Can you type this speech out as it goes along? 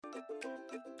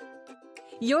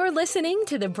You're listening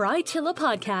to the Bride Chilla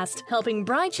podcast, helping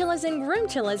bride chillas and groom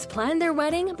chillas plan their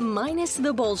wedding minus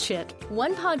the bullshit.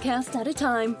 One podcast at a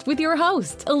time with your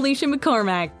host, Alicia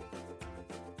McCormack.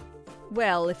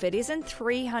 Well, if it isn't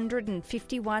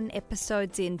 351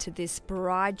 episodes into this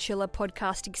Bride Chilla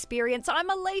podcast experience, I'm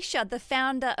Alicia, the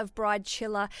founder of Bride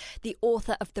Chilla, the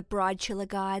author of the Bride Chilla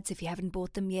Guides. If you haven't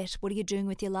bought them yet, what are you doing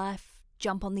with your life?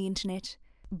 Jump on the internet.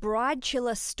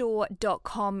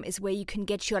 BrideChillaStore.com is where you can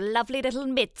get your lovely little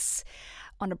mitts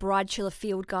on a Bride Chilla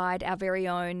Field Guide, our very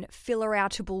own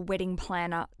filler-outable wedding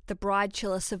planner, the Bride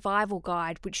Chilla Survival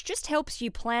Guide, which just helps you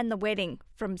plan the wedding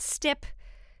from step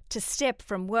to step,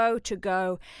 from woe to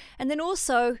go. And then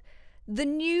also the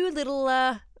new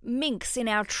little minx in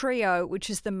our trio, which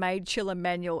is the Maid Chilla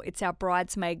Manual. It's our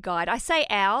bridesmaid guide. I say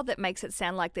our, that makes it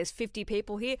sound like there's 50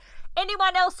 people here.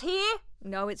 Anyone else here?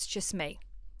 No, it's just me.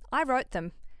 I wrote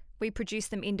them. We produce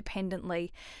them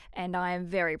independently, and I am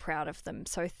very proud of them.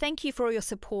 So thank you for all your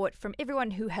support from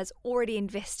everyone who has already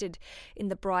invested in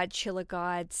the Bride Chilla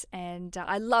Guides. And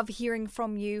I love hearing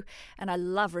from you, and I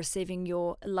love receiving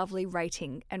your lovely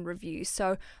rating and review.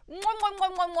 So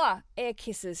air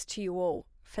kisses to you all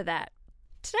for that.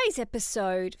 Today's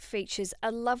episode features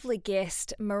a lovely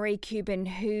guest, Marie Cuban,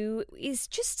 who is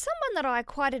just someone that I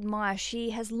quite admire. She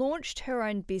has launched her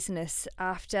own business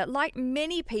after, like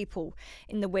many people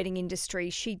in the wedding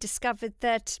industry, she discovered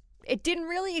that it didn't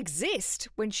really exist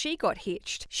when she got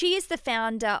hitched. She is the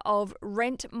founder of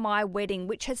Rent My Wedding,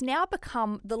 which has now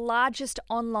become the largest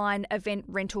online event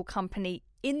rental company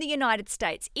in the United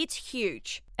States. It's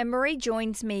huge. And Marie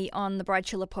joins me on the Bride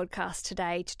Chilla podcast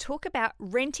today to talk about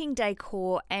renting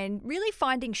decor and really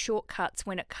finding shortcuts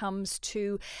when it comes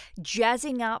to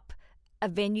jazzing up a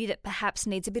venue that perhaps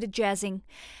needs a bit of jazzing.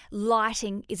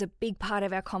 Lighting is a big part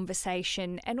of our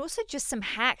conversation, and also just some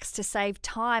hacks to save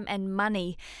time and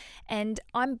money. And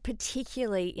I'm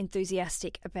particularly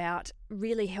enthusiastic about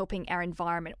really helping our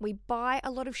environment. We buy a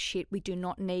lot of shit we do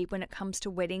not need when it comes to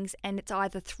weddings, and it's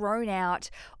either thrown out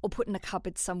or put in a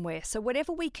cupboard somewhere. So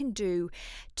whatever we can do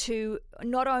to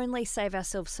not only save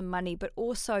ourselves some money, but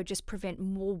also just prevent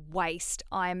more waste,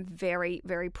 I'm very,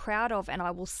 very proud of, and I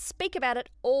will speak about it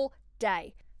all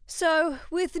day. So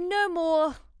with no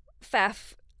more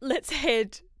faff, let's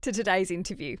head to today's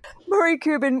interview. Marie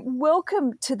Cuban,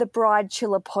 welcome to the Bride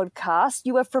Chilla podcast.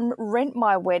 You are from Rent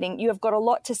My Wedding. You have got a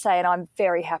lot to say, and I'm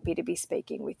very happy to be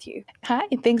speaking with you. Hi,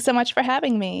 thanks so much for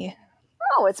having me.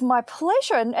 Oh, it's my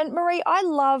pleasure. And Marie, I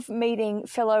love meeting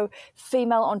fellow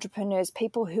female entrepreneurs,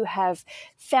 people who have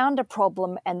found a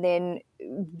problem and then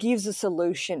gives a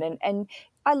solution. And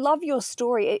I love your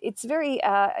story. It's very,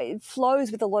 it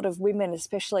flows with a lot of women,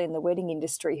 especially in the wedding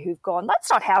industry, who've gone,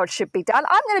 that's not how it should be done.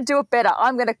 I'm going to do it better.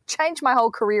 I'm going to change my whole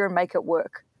career and make it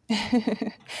work.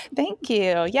 Thank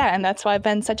you. Yeah, and that's why I've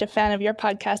been such a fan of your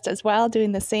podcast as well,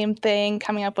 doing the same thing,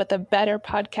 coming up with a better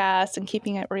podcast and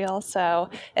keeping it real. So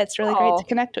it's really great to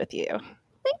connect with you.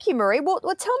 Thank you, Marie. Well,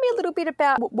 tell me a little bit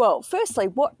about, well, firstly,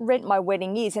 what Rent My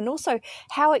Wedding is, and also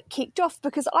how it kicked off,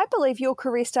 because I believe your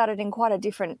career started in quite a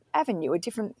different avenue, a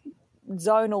different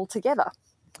zone altogether.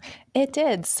 It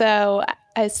did. So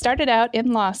I started out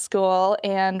in law school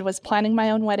and was planning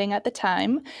my own wedding at the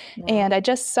time. And I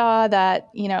just saw that,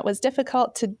 it was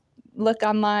difficult to look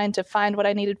online to find what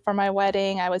I needed for my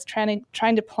wedding. I was trying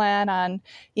to plan on,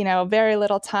 very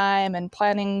little time and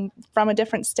planning from a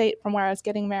different state from where I was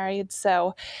getting married.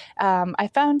 So I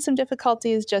found some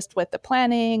difficulties just with the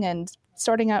planning and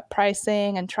sorting out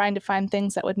pricing and trying to find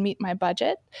things that would meet my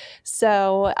budget.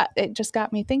 So it just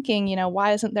got me thinking,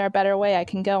 why isn't there a better way? I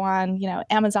can go on,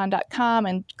 Amazon.com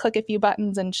and click a few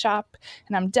buttons and shop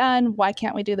and I'm done. Why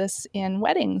can't we do this in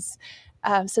weddings?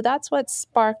 So that's what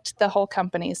sparked the whole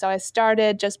company. So I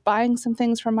started just buying some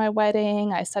things for my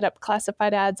wedding. I set up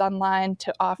classified ads online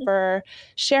to offer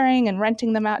sharing and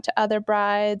renting them out to other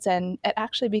brides. And it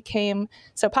actually became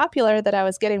so popular that I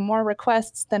was getting more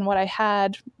requests than what I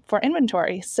had for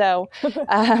inventory. So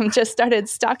just started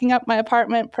stocking up my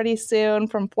apartment pretty soon.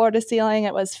 From floor to ceiling,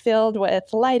 it was filled with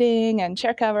lighting and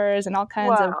chair covers and all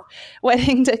kinds of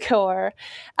wedding decor.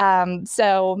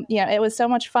 So, it was so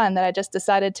much fun that I just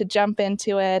decided to jump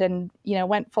into it and,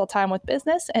 went full time with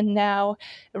business. And now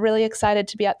really excited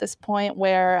to be at this point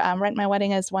where Rent My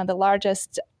Wedding is one of the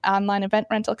largest online event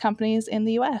rental companies in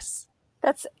the U.S.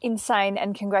 That's insane,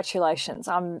 and congratulations.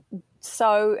 I'm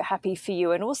so happy for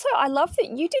you. And also, I love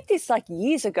that you did this like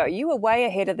years ago. You were way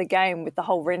ahead of the game with the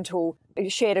whole rental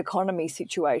shared economy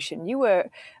situation. You're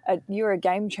a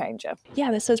game changer.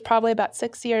 Yeah, this was probably about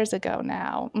 6 years ago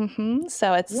now.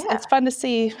 So it's fun to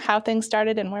see how things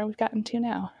started and where we've gotten to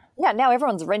now. Yeah, now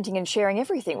everyone's renting and sharing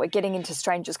everything. We're getting into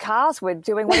strangers' cars. We're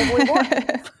doing whatever we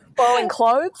want. Borrowing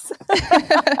clothes.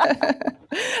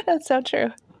 That's so true.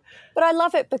 But I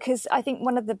love it because I think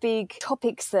one of the big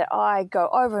topics that I go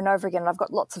over and over again, and I've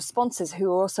got lots of sponsors who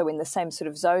are also in the same sort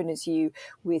of zone as you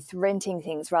with renting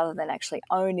things rather than actually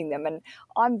owning them. And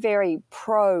I'm very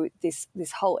pro this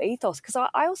whole ethos because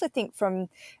I also think from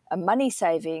a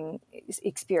money-saving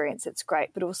experience, it's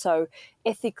great, but also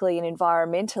ethically and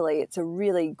environmentally, it's a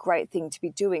really great thing to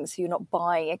be doing. So you're not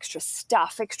buying extra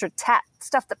stuff,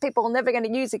 stuff that people are never going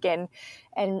to use again,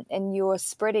 and you're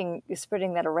spreading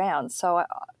that around. So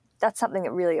that's something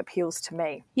that really appeals to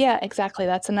me. Yeah, exactly.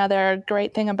 That's another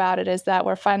great thing about it is that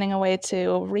we're finding a way to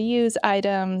reuse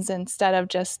items instead of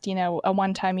just, a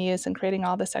one-time use and creating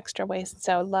all this extra waste.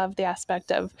 So love the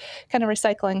aspect of kind of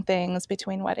recycling things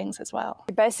between weddings as well.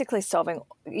 You're basically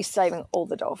you're saving all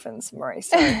the dolphins, Marie.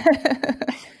 So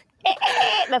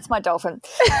that's my dolphin.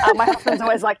 My husband's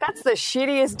always like, that's the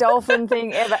shittiest dolphin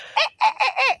thing ever.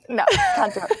 No,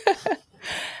 can't do it.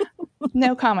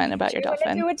 No comment about your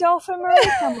dolphin. Do a dolphin, Marie?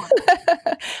 Come on.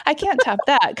 I can't top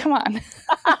that. Come on.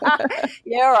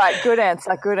 Yeah, all right. Good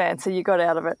answer. You got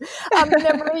out of it. Now,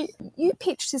 Marie, you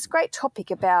pitched this great topic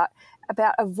about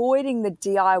avoiding the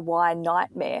DIY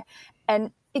nightmare,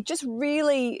 and it just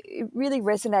really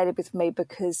resonated with me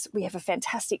because we have a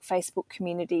fantastic Facebook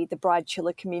community, the Bride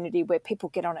Chiller community, where people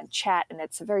get on and chat, and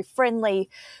it's a very friendly,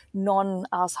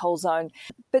 non-asshole zone.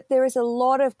 But there is a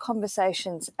lot of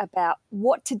conversations about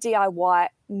what to DIY,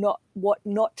 what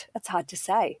not. That's hard to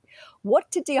say. What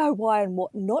to DIY and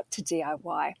what not to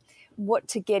DIY. What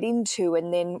to get into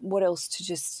and then what else to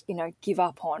just, give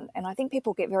up on. And I think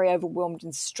people get very overwhelmed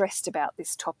and stressed about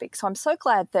this topic. So I'm so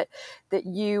glad that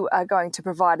you are going to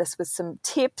provide us with some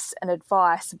tips and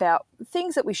advice about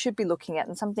things that we should be looking at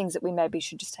and some things that we maybe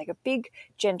should just take a big,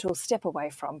 gentle step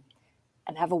away from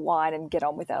and have a wine and get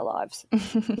on with our lives.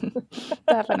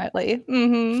 Definitely.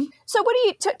 Mm-hmm. So what do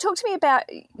you talk to me about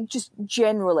just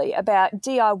generally about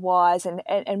DIYs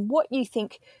and what you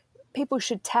think people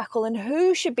should tackle and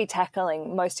who should be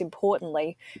tackling, most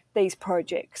importantly, these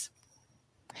projects?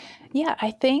 Yeah,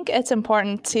 I think it's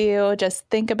important to just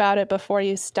think about it before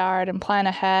you start and plan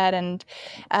ahead. And,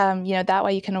 that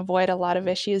way you can avoid a lot of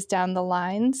issues down the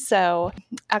line. So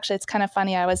actually, it's kind of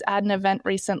funny. I was at an event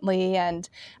recently and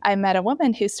I met a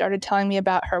woman who started telling me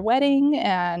about her wedding.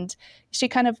 And she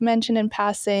kind of mentioned in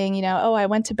passing, I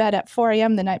went to bed at 4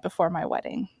 a.m. the night before my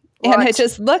wedding. What? And I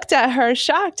just looked at her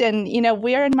shocked. And,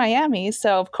 we're in Miami.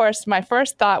 So, of course, my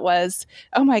first thought was,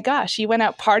 oh, my gosh, you went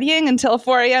out partying until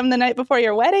 4 a.m. the night before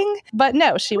your wedding? But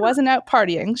no, she wasn't out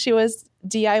partying. She was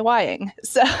DIYing.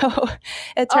 So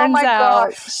it turns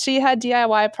out she had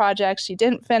DIY projects she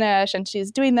didn't finish, and she's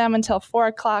doing them until 4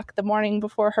 o'clock the morning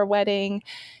before her wedding.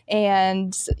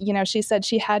 And, she said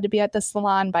she had to be at the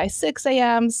salon by 6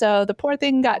 a.m. So the poor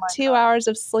thing got 2 hours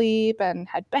of sleep and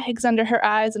had bags under her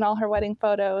eyes and all her wedding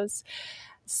photos.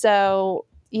 So,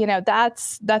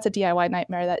 that's a DIY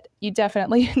nightmare that you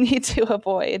definitely need to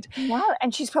avoid. Wow.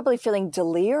 And she's probably feeling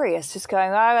delirious, just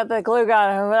going, I got the glue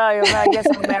gun. I guess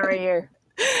I'll marry you.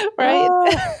 Right?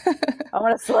 Oh, I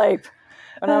want to sleep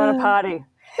and I want to party.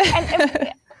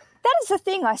 And that is the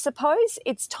thing. I suppose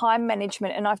it's time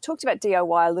management. And I've talked about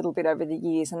DIY a little bit over the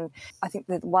years. And I think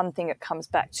the one thing it comes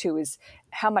back to is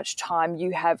how much time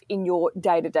you have in your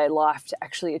day-to-day life to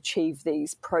actually achieve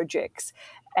these projects.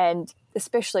 And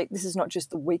especially, this is not just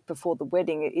the week before the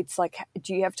wedding. It's like,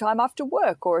 do you have time after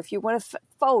work? Or if you want to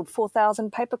fold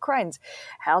 4,000 paper cranes,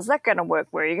 how's that going to work?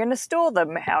 Where are you going to store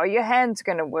them? How are your hands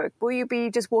going to work? Will you be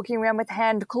just walking around with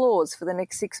hand claws for the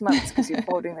next 6 months because you're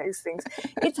folding these things?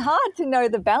 It's hard to know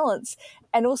the balance,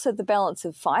 and also the balance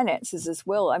of finances as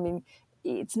well. I mean,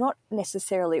 it's not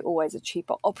necessarily always a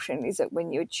cheaper option, is it,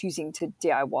 when you're choosing to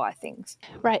DIY things?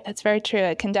 Right. That's very true.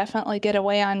 It can definitely get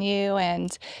away on you.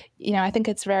 And, I think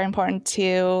it's very important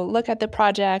to look at the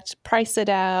project, price it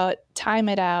out, time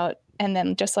it out, and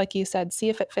then just like you said, see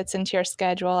if it fits into your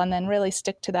schedule, and then really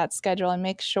stick to that schedule and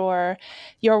make sure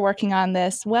you're working on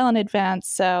this well in advance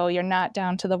so you're not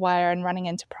down to the wire and running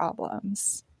into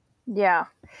problems. Yeah.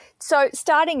 So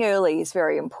starting early is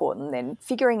very important then,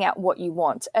 figuring out what you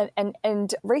want.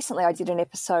 And recently I did an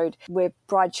episode where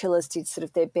Bride Chillers did sort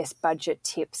of their best budget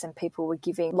tips, and people were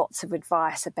giving lots of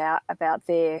advice about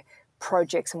their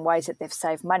projects and ways that they've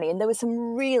saved money. And there were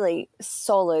some really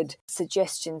solid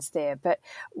suggestions there. But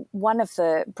one of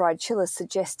the Bride Chillers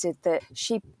suggested that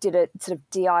she did a sort of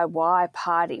DIY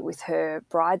party with her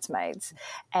bridesmaids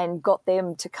and got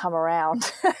them to come around,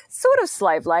 sort of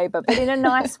slave labor, but in a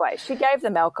nice way. She gave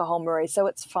them alcohol, Marie, so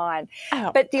it's fine. Oh,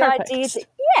 but the perfect. idea is,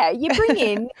 you bring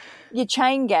in your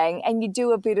chain gang and you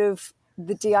do a bit of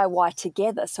the DIY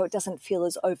together so it doesn't feel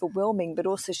as overwhelming. But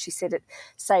also she said it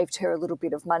saved her a little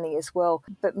bit of money as well.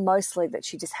 But mostly that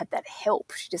she just had that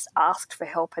help. She just asked for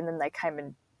help and then they came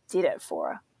and did it for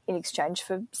her in exchange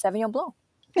for Sauvignon Blanc.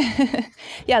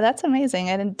 Yeah, that's amazing.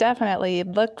 And definitely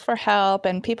look for help.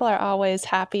 And people are always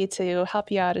happy to help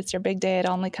you out. It's your big day. It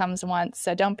only comes once.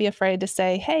 So don't be afraid to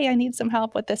say, hey, I need some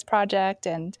help with this project.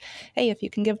 And hey, if you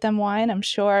can give them wine, I'm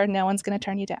sure no one's going to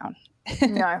turn you down.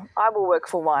 No, I will work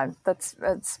for wine. It's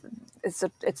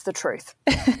the truth.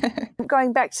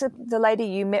 Going back to the lady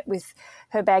you met with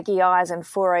her baggy eyes and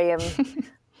 4 a.m.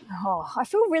 Oh, I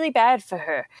feel really bad for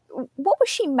her. What was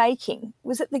she making?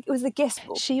 It was the guest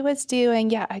book? She was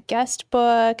doing, a guest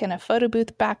book and a photo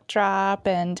booth backdrop.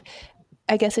 And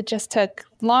I guess it just took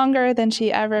longer than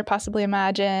she ever possibly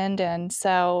imagined. And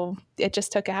so it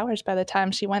just took hours by the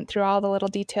time she went through all the little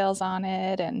details on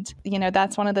it. And,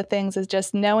 that's one of the things is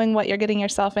just knowing what you're getting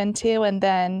yourself into. And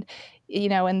then,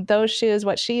 in those shoes,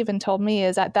 what she even told me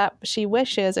is that she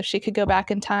wishes if she could go back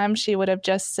in time, she would have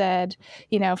just said,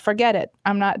 forget it.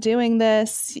 I'm not doing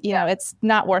this. It's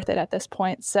not worth it at this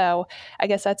point. So I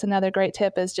guess that's another great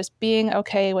tip is just being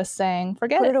okay with saying,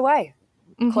 forget it. Put it away.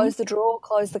 Mm-hmm. Close the drawer,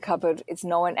 close the cupboard. It's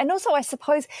no one. And also, I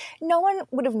suppose no one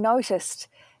would have noticed.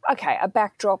 Okay, a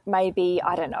backdrop maybe,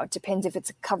 I don't know, it depends if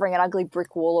it's covering an ugly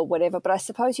brick wall or whatever, but I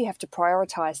suppose you have to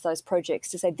prioritize those projects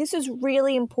to say, this is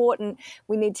really important,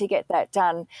 we need to get that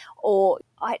done. Or,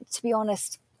 to be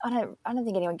honest, I don't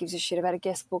think anyone gives a shit about a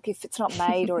guest book. If it's not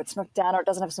made or it's not done or it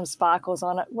doesn't have some sparkles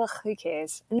on it, well, who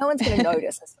cares? No one's going to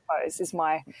notice, I suppose,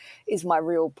 is my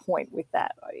real point with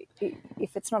that.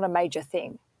 If it's not a major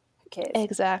thing.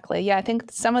 Exactly. Yeah, I think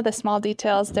some of the small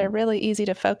details, they're really easy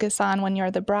to focus on when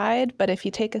you're the bride. But if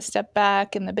you take a step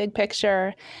back in the big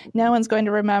picture, no one's going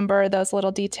to remember those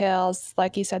little details.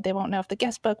 Like you said, they won't know if the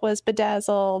guest book was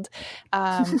bedazzled.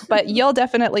 But you'll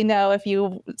definitely know if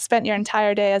you spent your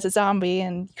entire day as a zombie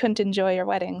and couldn't enjoy your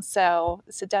wedding. So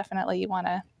definitely you want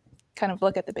to kind of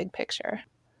look at the big picture.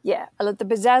 Yeah, the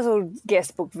bedazzled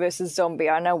guest book versus zombie.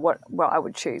 I know what I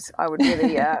would choose. I would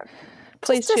really...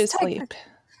 Please choose sleep.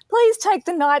 Please take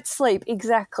the night's sleep.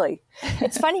 Exactly.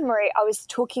 It's funny, Marie, I was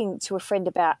talking to a friend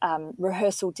about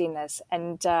rehearsal dinners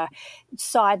and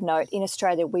side note, in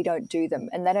Australia, we don't do them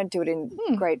and they don't do it in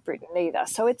Great Britain either.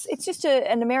 So it's just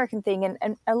an American thing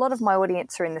and a lot of my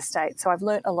audience are in the States. So I've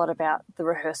learnt a lot about the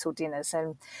rehearsal dinners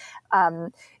and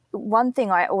one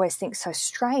thing I always think so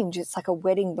strange, it's like a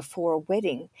wedding before a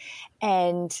wedding.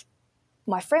 And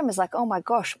my friend was like, oh my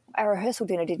gosh, our rehearsal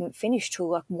dinner didn't finish till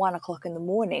like 1 o'clock in the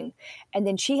morning. And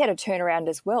then she had a turnaround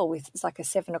as well it's like a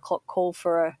 7 o'clock call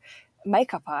for a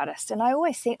makeup artist. And I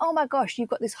always think, oh my gosh, you've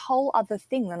got this whole other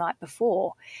thing the night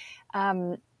before.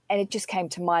 And it just came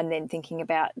to mind then thinking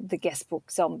about the guest book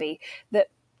zombie, that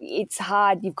it's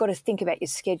hard. You've got to think about your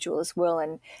schedule as well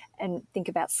and think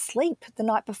about sleep the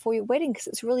night before your wedding because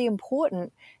it's really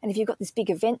important. And if you've got this big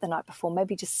event the night before,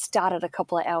 maybe just start it a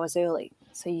couple of hours early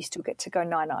so you still get to go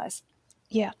 9 eyes.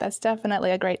 Yeah, that's definitely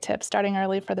a great tip. Starting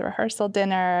early for the rehearsal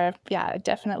dinner. Yeah, I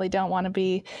definitely don't want to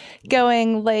be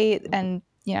going late and,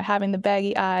 having the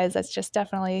baggy eyes. That's just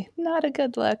definitely not a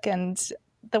good look. And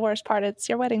the worst part, it's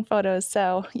your wedding photos.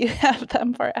 So you have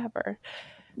them forever.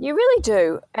 You really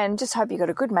do, and just hope you got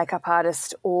a good makeup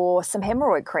artist or some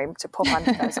hemorrhoid cream to pop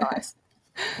under those eyes.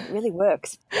 It really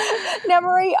works. Now,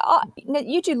 Marie,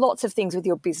 you do lots of things with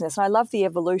your business, and I love the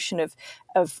evolution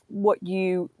of what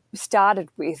you started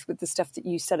with the stuff that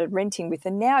you started renting with,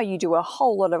 and now you do a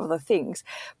whole lot of other things.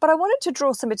 But I wanted to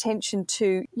draw some attention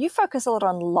to, you focus a lot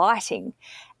on lighting,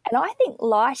 and I think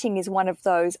lighting is one of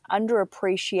those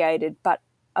underappreciated but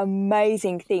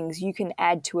amazing things you can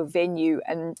add to a venue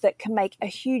and that can make a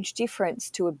huge difference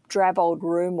to a drab old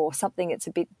room or something that's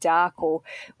a bit dark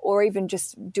or even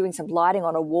just doing some lighting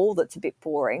on a wall that's a bit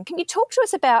boring. Can you talk to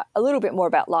us about a little bit more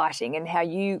about lighting and how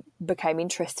you became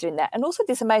interested in that, and also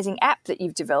this amazing app that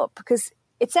you've developed, because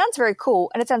it sounds very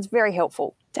cool and it sounds very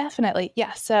helpful. Definitely.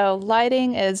 Yeah. So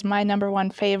lighting is my number one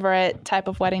favorite type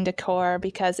of wedding decor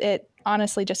because it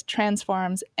honestly just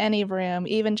transforms any room.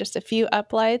 Even just a few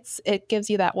uplights, it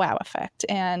gives you that wow effect.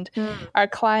 And our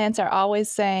clients are always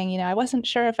saying, I wasn't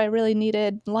sure if I really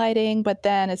needed lighting, but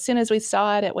then as soon as we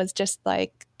saw it, it was just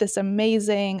like this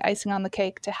amazing icing on the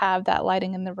cake to have that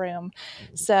lighting in the room.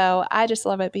 So I just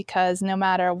love it because no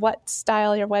matter what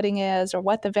style your wedding is or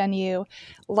what the venue,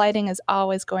 lighting is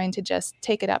always going to just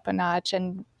take it up a notch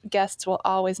and guests will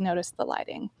always notice the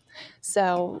lighting.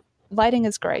 So lighting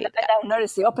is great. But they'll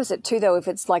notice the opposite too, though. If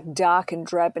it's like dark and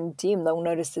drab and dim, they'll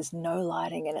notice there's no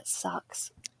lighting and it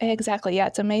sucks. Exactly. Yeah.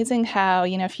 It's amazing how,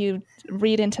 if you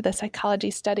read into the psychology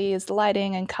studies,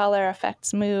 lighting and color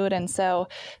affects mood. And so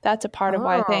that's a part of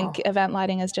why I think Oh. event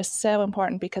lighting is just so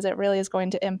important, because it really is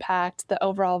going to impact the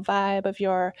overall vibe of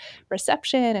your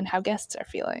reception and how guests are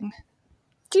feeling.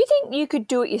 Do you think you could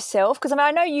do it yourself? Because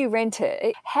I know you rent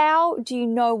it. How do you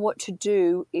know what to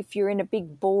do if you're in a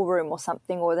big ballroom or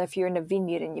something, or if you're in a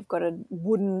vineyard and you've got a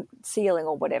wooden ceiling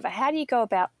or whatever? How do you go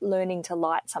about learning to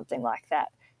light something like that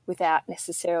without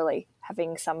necessarily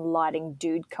having some lighting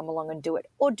dude come along and do it,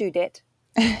 or dudette?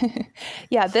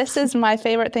 Yeah, this is my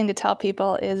favorite thing to tell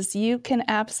people is you can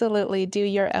absolutely do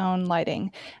your own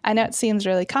lighting. I know it seems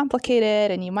really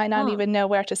complicated and you might not even know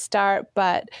where to start,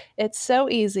 but it's so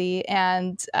easy.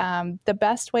 And the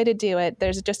best way to do it,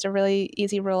 there's just a really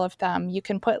easy rule of thumb. You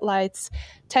can put lights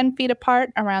 10 feet apart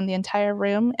around the entire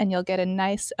room and you'll get a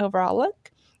nice overall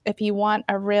look. If you want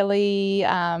a really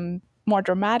more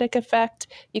dramatic effect,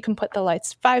 you can put the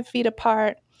lights 5 feet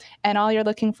apart. And all you're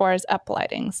looking for is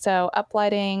uplighting. So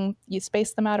uplighting, you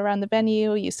space them out around the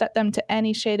venue, you set them to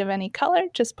any shade of any color,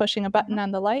 just pushing a button on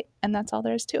the light, and that's all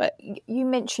there is to it. You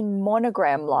mentioned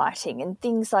monogram lighting and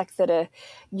things like that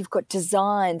you've got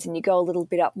designs and you go a little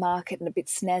bit upmarket and a bit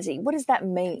snazzy. What does that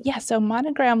mean? Yeah, so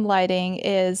monogram lighting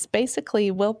is basically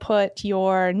we'll put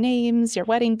your names, your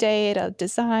wedding date, a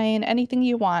design, anything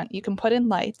you want, you can put in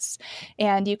lights,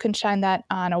 and you can shine that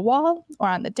on a wall or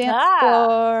on the dance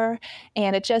floor,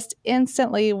 and it just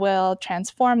instantly will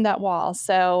transform that wall.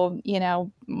 So,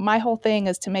 my whole thing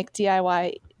is to make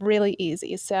DIY really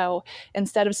easy. So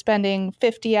instead of spending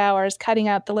 50 hours cutting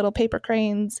out the little paper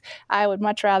cranes, I would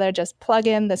much rather just plug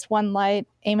in this one light,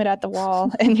 aim it at the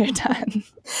wall, and you're done.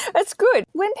 That's good.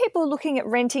 When people are looking at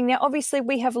renting, now obviously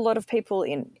we have a lot of people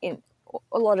in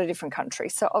a lot of different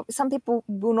countries. So some people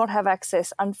will not have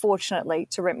access, unfortunately,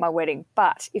 to Rent My Wedding.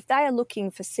 But if they are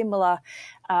looking for similar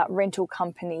rental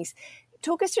companies,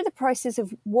 talk us through the process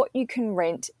of what you can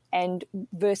rent and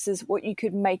versus what you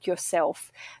could make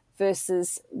yourself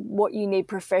versus what you need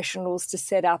professionals to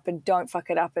set up, and don't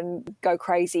fuck it up and go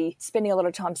crazy, spending a lot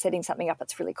of time setting something up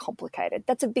that's really complicated.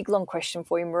 That's a big, long question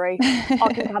for you, Marie.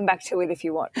 I can come back to it if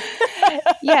you want.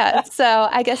 Yeah, so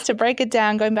I guess to break it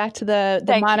down, going back to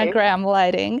the monogram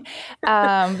lighting,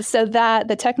 so that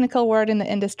the technical word in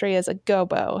the industry is a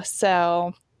gobo.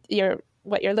 So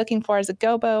what you're looking for is a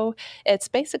gobo. It's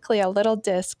basically a little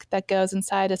disc that goes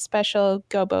inside a special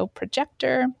gobo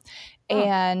projector.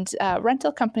 And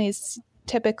rental companies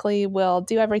typically will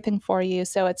do everything for you.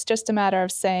 So it's just a matter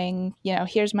of saying,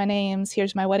 here's my names,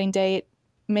 here's my wedding date,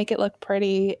 make it look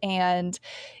pretty. And,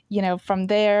 from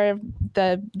there,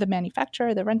 the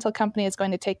manufacturer, the rental company is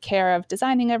going to take care of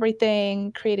designing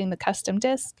everything, creating the custom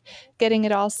disc, getting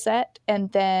it all set.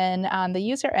 And then on the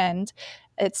user end,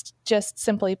 it's just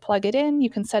simply plug it in. You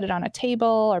can set it on a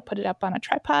table or put it up on a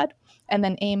tripod and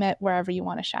then aim it wherever you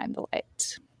want to shine the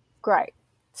light. Great.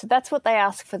 So that's what they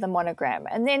ask for the monogram.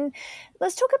 And then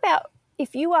let's talk about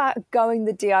if you are going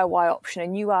the DIY option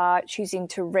and you are choosing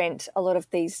to rent a lot of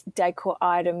these decor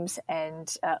items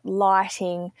and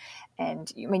lighting,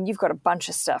 and you've got a bunch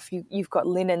of stuff. You've got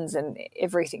linens and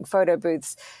everything, photo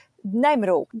booths, name it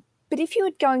all. But if you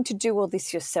were going to do all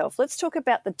this yourself, let's talk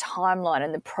about the timeline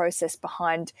and the process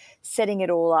behind setting it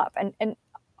all up. And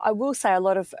I will say a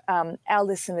lot of our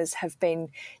listeners have been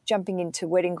jumping into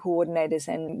wedding coordinators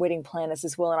and wedding planners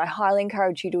as well, and I highly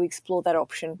encourage you to explore that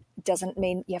option. It doesn't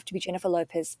mean you have to be Jennifer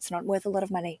Lopez. It's not worth a lot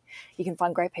of money. You can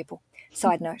find great people.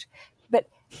 Side note. But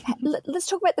let's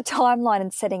talk about the timeline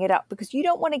and setting it up, because you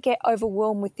don't want to get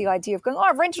overwhelmed with the idea of going,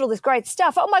 I've rented all this great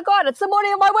stuff. Oh, my God, it's the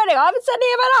morning of my wedding. I haven't set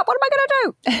any of it up. What am I going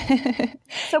to do?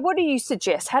 So what do you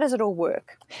suggest? How does it all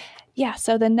work? Yeah,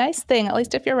 so the nice thing, at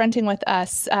least if you're renting with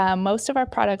us, most of our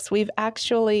products, we've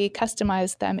actually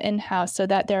customized them in-house so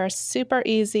that they're super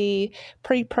easy,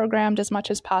 pre-programmed as much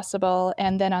as possible.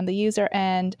 And then on the user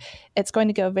end, it's going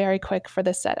to go very quick for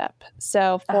the setup.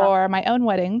 So for my own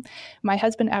wedding, my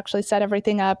husband actually set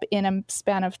everything up in a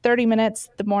span of 30 minutes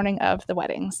the morning of the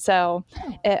wedding. So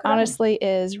it honestly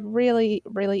is really,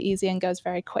 really easy and goes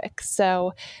very quick.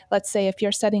 So let's say if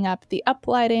you're setting up the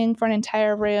uplighting for an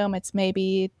entire room, it's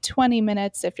maybe 20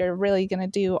 minutes if you're really going to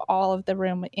do all of the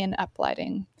room in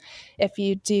uplighting. If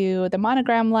you do the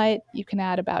monogram light, you can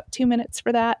add about 2 minutes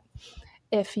for that.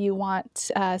 If you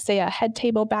want, say, a head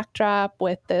table backdrop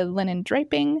with the linen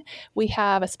draping, we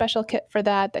have a special kit for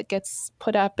that gets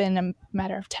put up in a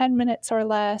matter of 10 minutes or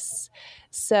less.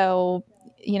 So,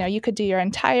 you could do your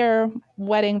entire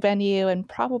wedding venue in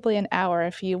probably an hour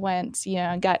if you went,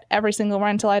 and got every single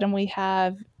rental item we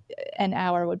have. An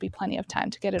hour would be plenty of time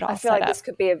to get it all set up. I feel like this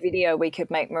could be a video we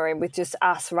could make, Marie, with just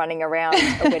us running around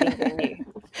a wedding venue.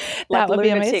 That would be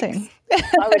amazing.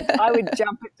 I would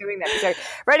jump at doing that. So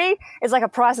ready? It's like a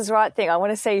Price is Right thing. I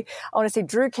want to see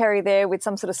Drew Carey there with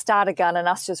some sort of starter gun and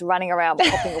us just running around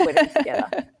popping a wedding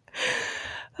together.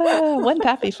 Wouldn't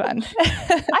that be fun?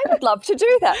 I would love to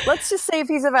do that. Let's just see if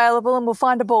he's available and we'll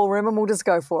find a ballroom and we'll just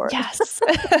go for it. Yes.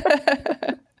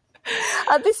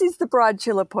 This is the Bride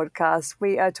Chilla podcast.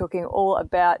 We are talking all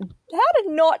about how to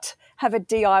not have a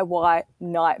DIY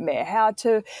nightmare, how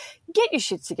to get your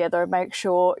shit together and make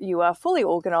sure you are fully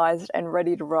organised and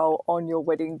ready to roll on your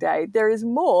wedding day. There is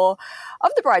more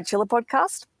of the Bride Chilla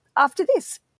podcast after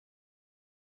this.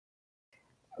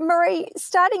 Marie,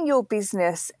 starting your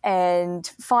business and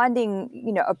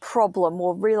finding, a problem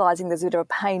or realising there's a bit of a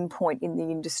pain point in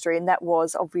the industry, and that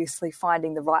was obviously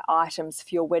finding the right items for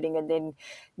your wedding and then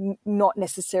not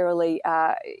necessarily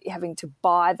having to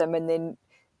buy them and then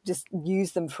just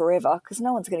use them forever, because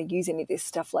no one's going to use any of this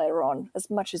stuff later on.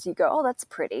 As much as you go, oh, that's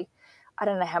pretty. I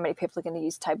don't know how many people are going to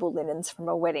use table linens from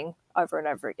a wedding over and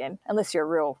over again, unless you're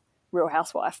a real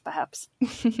housewife, perhaps.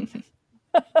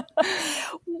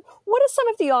 What are some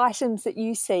of the items that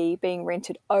you see being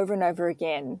rented over and over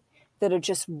again that are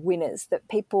just winners, that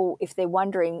people, if they're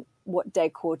wondering what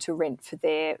decor to rent for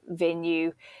their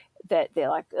venue, that they're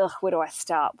like, ugh, where do I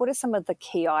start? What are some of the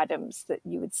key items that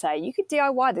you would say, you could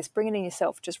DIY this, bring it in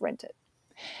yourself, just rent it?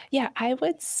 Yeah, I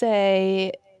would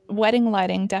say wedding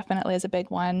lighting definitely is a big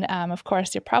one. Of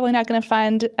course, you're probably not going to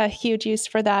find a huge use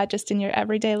for that just in your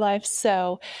everyday life.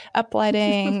 So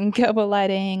uplighting, gobo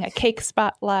lighting, a cake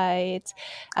spotlight,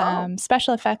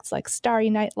 special effects like starry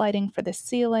night lighting for the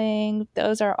ceiling.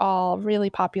 Those are all really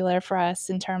popular for us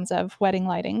in terms of wedding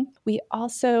lighting. We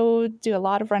also do a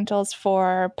lot of rentals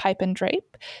for pipe and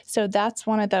drape. So that's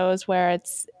one of those where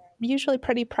it's usually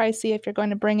pretty pricey if you're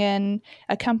going to bring in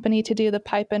a company to do the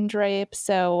pipe and drape.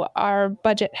 So our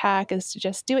budget hack is to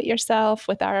just do it yourself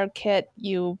with our kit.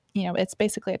 It's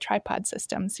basically a tripod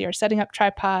system. So you're setting up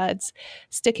tripods,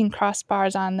 sticking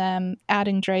crossbars on them,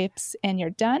 adding drapes, and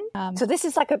you're done. So this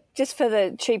is like just for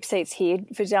the cheap seats here,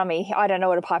 for dummy, I don't know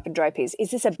what a pipe and drape is. Is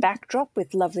this a backdrop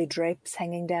with lovely drapes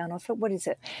hanging down off it? What is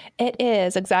it? It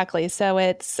is, exactly. So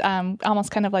it's almost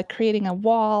kind of like creating a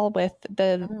wall with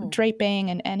the draping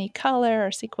in any color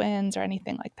or sequins or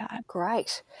anything like that.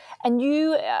 Great. And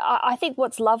I think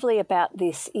what's lovely about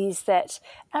this is that,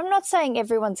 I'm not saying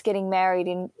everyone's getting married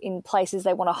in places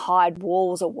they want to hide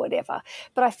walls or whatever,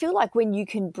 but I feel like when you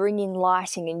can bring in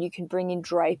lighting and you can bring in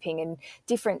draping and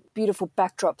different beautiful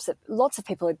backdrops, that lots of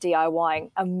people are DIYing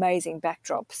amazing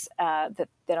backdrops that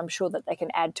I'm sure that they can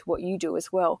add to what you do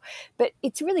as well. But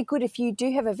it's really good if you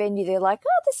do have a venue, they're like,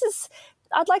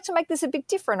 I'd like to make this a bit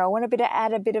different. I want to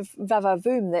add a bit of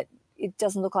va-va-voom that it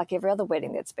doesn't look like every other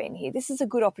wedding that's been here. This is a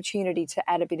good opportunity to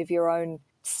add a bit of your own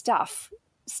stuff.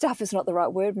 Stuff is not the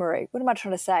right word, Marie. What am I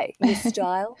trying to say? Your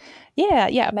style?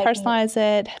 Yeah. Personalize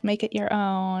it, make it your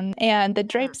own. And the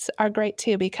drapes are great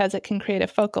too because it can create a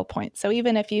focal point. So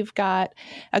even if you've got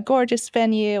a gorgeous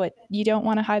venue, you don't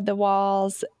want to hide the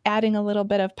walls, adding a little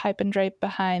bit of pipe and drape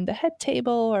behind the head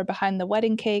table or behind the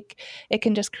wedding cake, it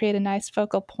can just create a nice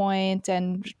focal point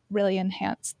and really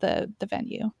enhance the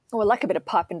venue. Oh, I like a bit of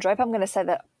pipe and drape. I'm going to say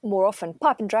that more often.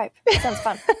 Pipe and drape. Sounds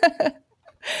fun.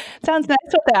 Sounds nice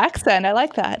with the accent. I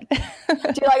like that. Do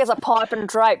you like it's a pipe and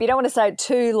drape? You don't want to say it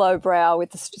too lowbrow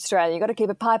with Australia. You've got to keep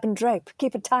it pipe and drape.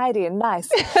 Keep it tidy and nice.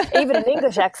 Even an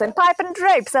English accent, pipe and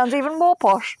drape sounds even more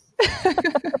posh.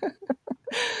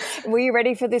 Were you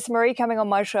ready for this, Marie, coming on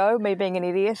my show, me being an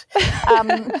idiot? I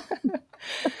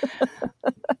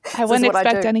wouldn't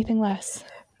expect anything less.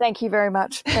 Thank you very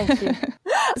much. Thank you.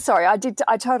 Sorry, I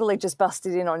totally just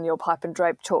busted in on your pipe and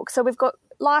drape talk. So we've got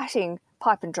lighting,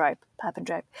 pipe and drape.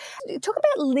 Talk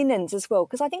about linens as well,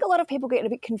 because I think a lot of people get a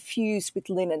bit confused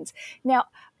with linens. Now,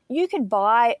 you can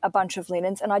buy a bunch of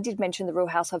linens, and I did mention the Real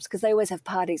Housewives because they always have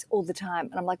parties all the time,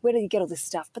 and I'm like, where do you get all this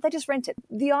stuff? But they just rent it.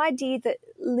 The idea that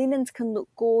linens can look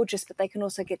gorgeous, but they can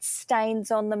also get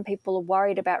stains on them. People are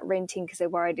worried about renting because they're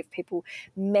worried if people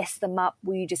mess them up,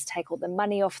 will you just take all the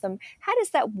money off them? How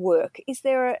does that work? Is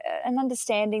there an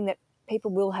understanding that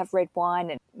people will have red wine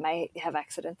and may have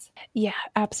accidents? Yeah,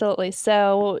 absolutely.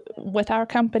 So with our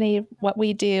company, what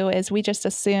we do is we just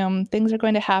assume things are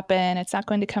going to happen. It's not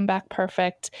going to come back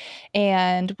perfect.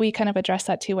 And we kind of address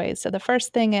that two ways. So the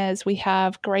first thing is we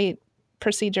have great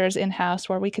procedures in-house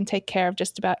where we can take care of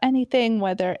just about anything,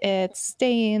 whether it's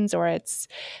stains or it's,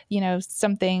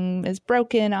 something is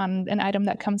broken on an item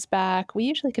that comes back. We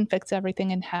usually can fix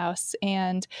everything in-house.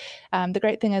 And the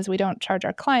great thing is we don't charge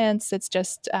our clients. It's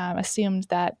just assumed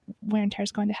that wear and tear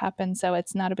is going to happen, so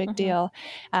it's not a big deal.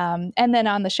 And then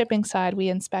on the shipping side, we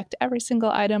inspect every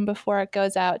single item before it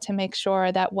goes out to make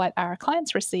sure that what our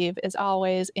clients receive is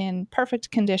always in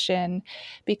perfect condition.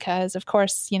 Because, of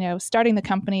course, starting the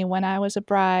company when I was a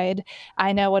bride,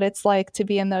 I know what it's like to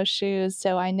be in those shoes.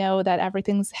 So I know that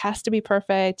everything has to be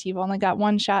perfect. You've only got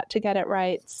one shot to get it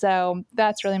right. So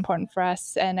that's really important for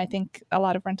us. And I think a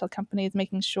lot of rental companies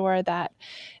making sure that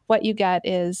what you get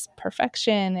is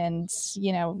perfection and,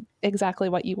 exactly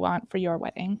what you want for your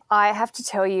wedding. I have to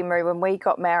tell you, Marie, when we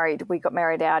got married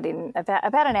out in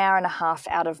about an hour and a half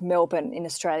out of Melbourne in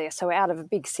Australia. So out of a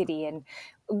big city, and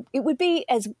it would be,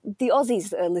 as the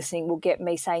Aussies that are listening will get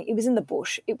me saying, it was in the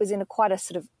bush. It was in quite a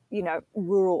sort of,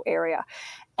 rural area.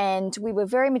 And we were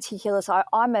very meticulous.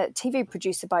 I'm a TV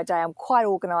producer by day. I'm quite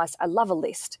organised. I love a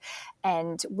list.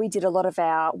 And we DIY'd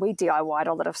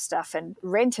a lot of stuff and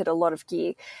rented a lot of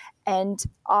gear. And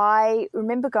I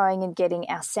remember going and getting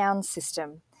our sound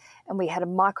system, and we had a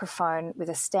microphone with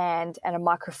a stand and a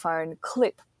microphone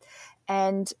clip.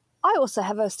 And I also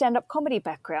have a stand-up comedy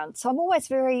background, so I'm always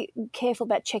very careful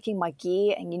about checking my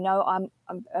gear. And, I'm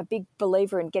a big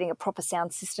believer in getting a proper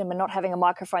sound system and not having a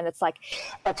microphone that's like,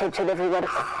 attention everyone,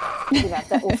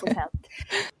 that awful sound.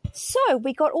 So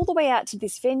we got all the way out to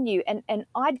this venue, and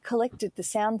I'd collected the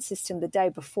sound system the day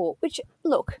before, which,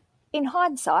 look, in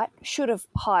hindsight, should have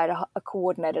hired a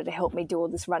coordinator to help me do all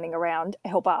this running around,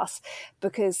 help us,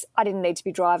 because I didn't need to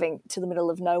be driving to the middle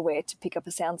of nowhere to pick up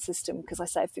a sound system because I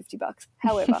saved $50.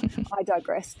 However, I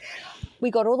digress.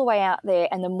 We got all the way out there,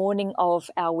 and the morning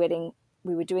of our wedding,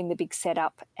 we were doing the big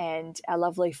setup, and our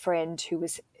lovely friend who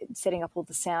was setting up all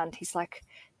the sound, he's like,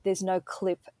 there's no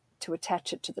clip to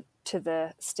attach it to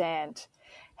the stand.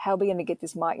 How are we going to get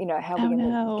this mic? How are we going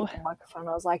to get the microphone?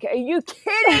 I was like, are you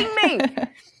kidding me?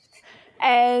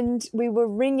 And we were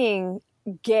ringing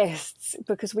guests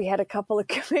because we had a couple of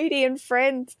comedian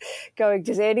friends going,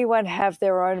 does anyone have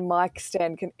their own mic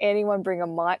stand? Can anyone bring a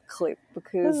mic clip?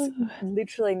 Because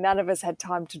literally none of us had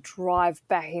time to drive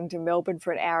back into Melbourne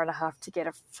for an hour and a half to get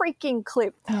a freaking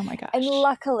clip. Oh, my gosh. And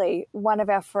luckily, one of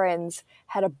our friends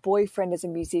had a boyfriend as a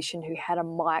musician who had a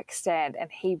mic stand, and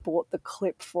he bought the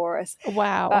clip for us.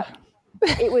 Wow. But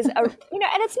it was, and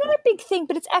it's not a big thing,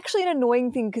 but it's actually an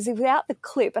annoying thing because without the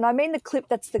clip, and I mean the clip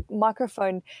that's the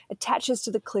microphone attaches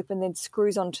to the clip and then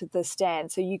screws onto the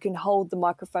stand so you can hold the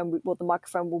microphone, the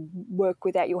microphone will work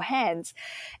without your hands.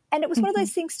 And it was one of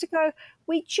those things to go,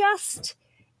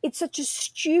 it's such a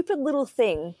stupid little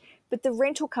thing, but the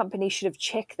rental company should have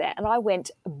checked that. And I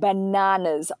went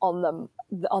bananas on them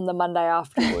on the Monday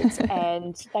afterwards,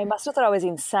 and they must have thought I was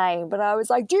insane, but I was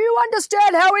like, do you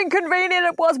understand how inconvenient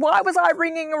it was? Why was I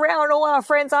ringing around all our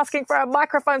friends asking for a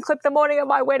microphone clip the morning of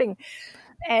my wedding?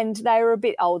 And they were a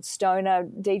bit old stoner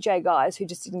DJ guys who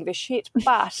just didn't give a shit,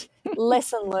 but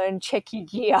lesson learned, check your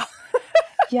gear.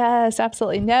 Yes,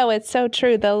 absolutely. No, it's so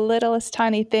true. The littlest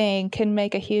tiny thing can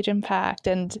make a huge impact.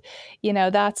 And,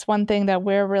 that's one thing that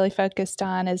we're really focused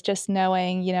on is just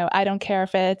knowing, I don't care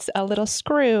if it's a little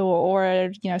screw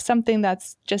or, something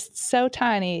that's just so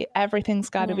tiny, everything's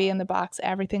got to be in the box.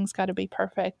 Everything's got to be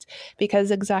perfect, because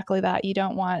exactly that, you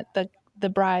don't want the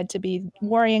bride to be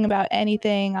worrying about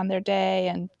anything on their day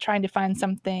and trying to find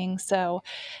something. So,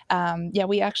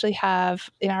 we actually have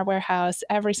in our warehouse,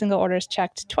 every single order is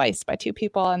checked twice by two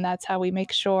people. And that's how we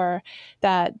make sure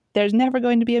that there's never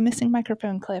going to be a missing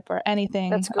microphone clip or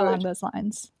anything along those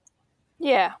lines.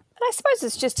 Yeah. And I suppose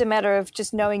it's just a matter of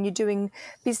just knowing you're doing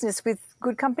business with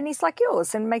good companies like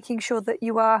yours and making sure that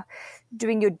you are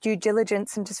doing your due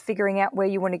diligence and just figuring out where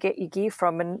you want to get your gear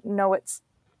from and know it's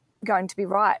going to be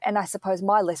right. And I suppose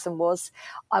my lesson was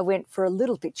I went for a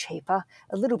little bit cheaper,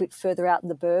 a little bit further out in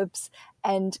the burbs,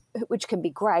 and which can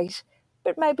be great,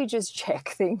 but maybe just check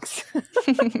things.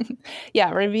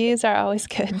 Yeah, reviews are always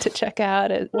good to check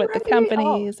out with the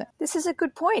companies. Oh, this is a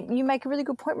good point. You make a really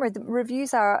good point, Marie. The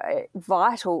reviews are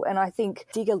vital, and I think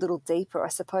dig a little deeper, I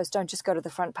suppose. Don't just go to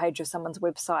the front page of someone's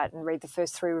website and read the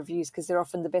first 3 reviews because they're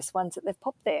often the best ones that they've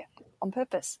popped there on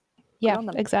purpose. Yeah,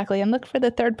 exactly. And look for the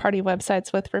third-party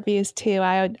websites with reviews too.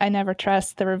 I never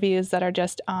trust the reviews that are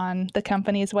just on the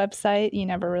company's website. You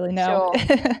never really know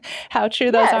how true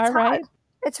those are, right?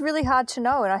 It's really hard to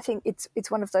know. And I think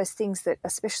it's one of those things that,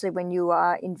 especially when you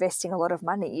are investing a lot of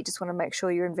money, you just want to make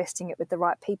sure you're investing it with the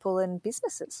right people and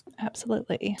businesses.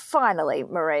 Absolutely. Finally,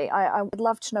 Marie, I would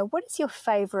love to know, what is your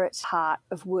favourite part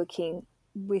of working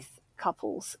with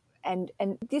couples And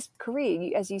this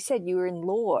career, as you said, you were in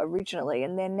law originally,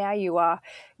 and then now you're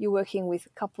working with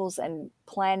couples and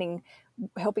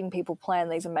helping people plan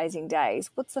these amazing days.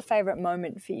 What's the favorite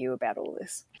moment for you about all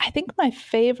this? I think my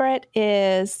favorite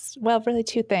is, well, really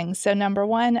two things. So number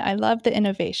one, I love the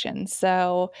innovation.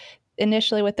 So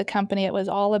initially with the company, it was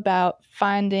all about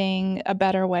finding a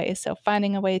better way. So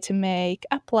finding a way to make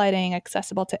uplighting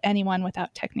accessible to anyone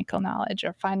without technical knowledge,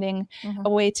 or finding a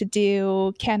way to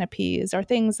do canopies or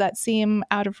things that seem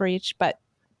out of reach, but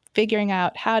figuring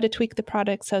out how to tweak the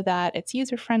product so that it's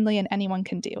user-friendly and anyone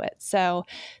can do it. So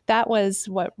that was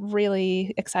what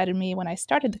really excited me when I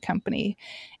started the company.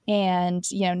 And,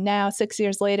 now 6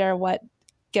 years later, what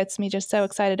gets me just so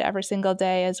excited every single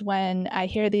day is when I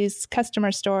hear these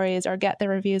customer stories or get the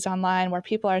reviews online where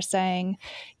people are saying,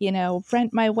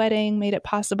 Rent My Wedding made it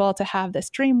possible to have this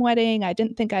dream wedding. I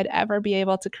didn't think I'd ever be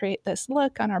able to create this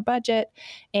look on our budget.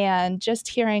 And just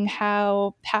hearing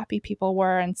how happy people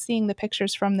were and seeing the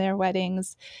pictures from their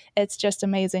weddings, it's just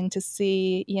amazing to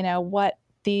see, what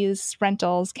these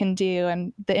rentals can do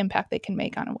and the impact they can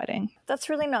make on a wedding. That's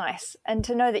really nice. And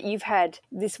to know that you've had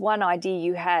this one idea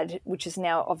you had, which is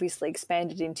now obviously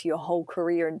expanded into your whole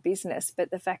career and business, but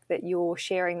the fact that you're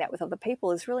sharing that with other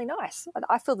people is really nice.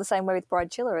 I feel the same way with Bride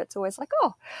Chiller. It's always like,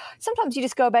 sometimes you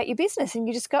just go about your business and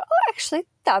you just go, actually,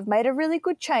 I've made a really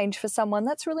good change for someone.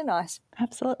 That's really nice.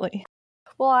 Absolutely.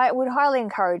 Well, I would highly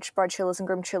encourage bride chillers and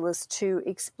groom chillers to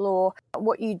explore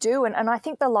what you do. And I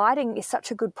think the lighting is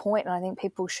such a good point, and I think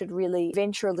people should really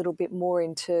venture a little bit more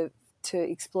into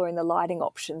exploring the lighting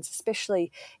options,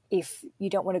 especially if you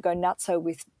don't want to go nutso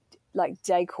with like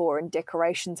decor and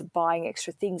decorations and buying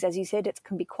extra things. As you said, it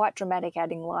can be quite dramatic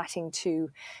adding lighting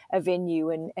to a venue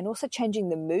and also changing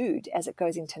the mood as it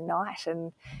goes into night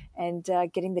and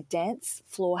getting the dance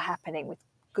floor happening with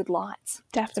good lights.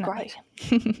 Definitely. It's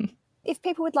great. If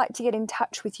people would like to get in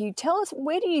touch with you, tell us,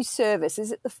 where do you service?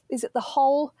 Is it the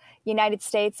whole United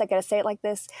States? I got to say it like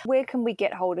this. Where can we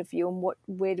get hold of you, and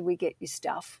where do we get your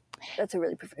stuff? That's a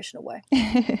really professional way.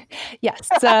 Yes.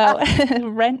 So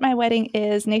Rent My Wedding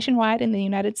is nationwide in the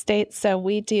United States. So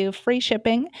we do free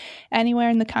shipping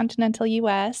anywhere in the continental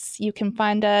U.S. You can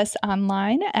find us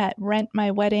online at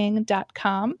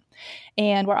rentmywedding.com.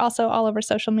 And we're also all over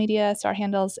social media. So our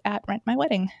handle's at Rent My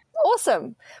Wedding.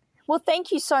 Awesome. Well,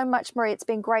 thank you so much, Marie. It's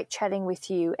been great chatting with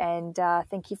you, and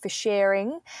thank you for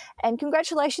sharing. And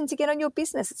congratulations again on your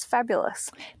business. It's fabulous.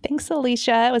 Thanks,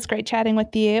 Alicia. It was great chatting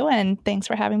with you, and thanks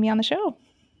for having me on the show.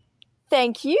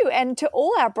 Thank you. And to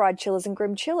all our bride chillers and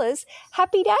groom chillers,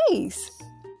 happy days.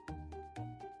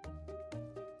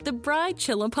 The Bride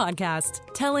Chilla Podcast,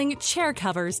 telling chair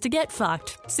covers to get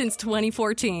fucked since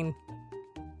 2014.